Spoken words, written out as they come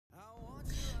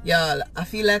Y'all, I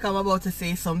feel like I'm about to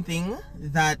say something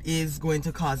that is going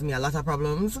to cause me a lot of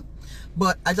problems.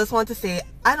 But I just want to say,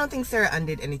 I don't think Sarah Ann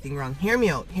did anything wrong. Hear me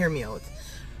out, hear me out.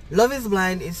 Love is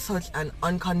Blind is such an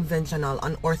unconventional,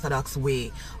 unorthodox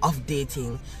way of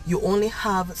dating. You only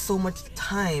have so much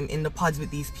time in the pods with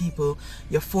these people.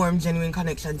 You form genuine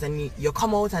connections and you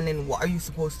come out, and then what are you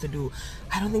supposed to do?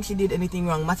 I don't think she did anything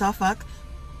wrong. Matter of fact,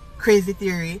 crazy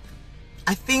theory,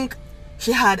 I think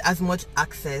she had as much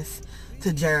access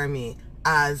to Jeremy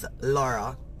as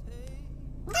Laura.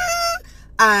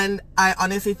 And I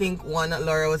honestly think, one,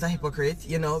 Laura was a hypocrite,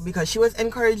 you know, because she was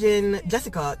encouraging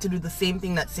Jessica to do the same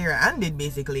thing that Sarah Ann did,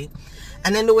 basically.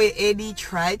 And then the way AD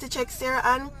tried to check Sarah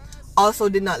Ann, also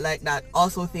did not like that.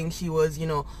 Also think she was, you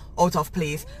know, out of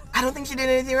place. I don't think she did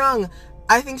anything wrong.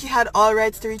 I think she had all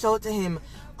rights to reach out to him.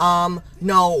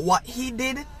 Now, what he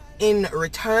did in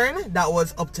return, that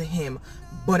was up to him.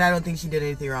 But I don't think she did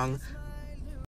anything wrong.